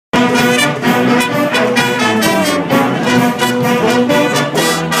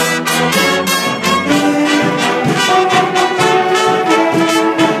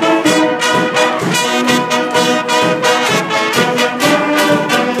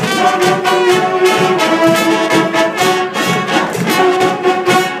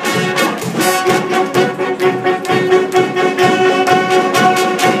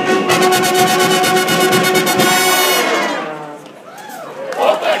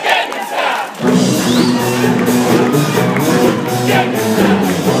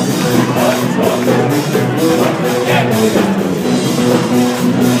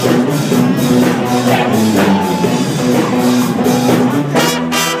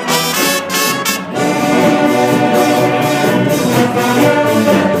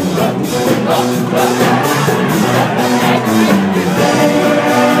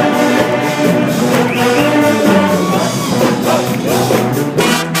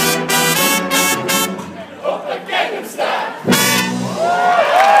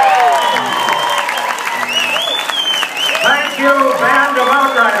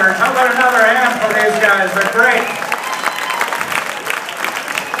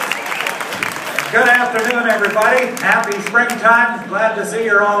Good afternoon, everybody. Happy springtime. Glad to see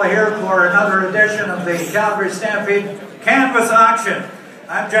you're all here for another edition of the Calgary Stampede Canvas Auction.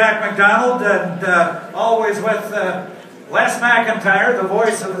 I'm Jack McDonald, and always with Les McIntyre, the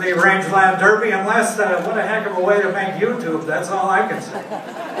voice of the Rangeland Derby. And Les, what a heck of a way to make YouTube. That's all I can say.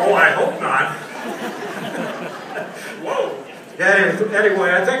 Oh, I hope not. Whoa. Anyway,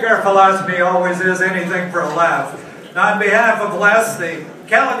 I think our philosophy always is anything for a laugh. Now, on behalf of Les, the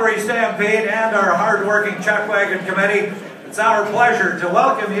Calgary Stampede, and our hard-working Chuck Wagon Committee, it's our pleasure to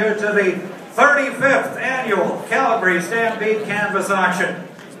welcome you to the 35th Annual Calgary Stampede Canvas Auction.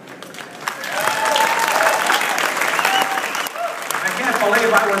 I can't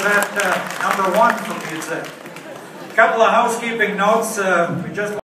believe I was at number 1 for music. A couple of housekeeping notes. We just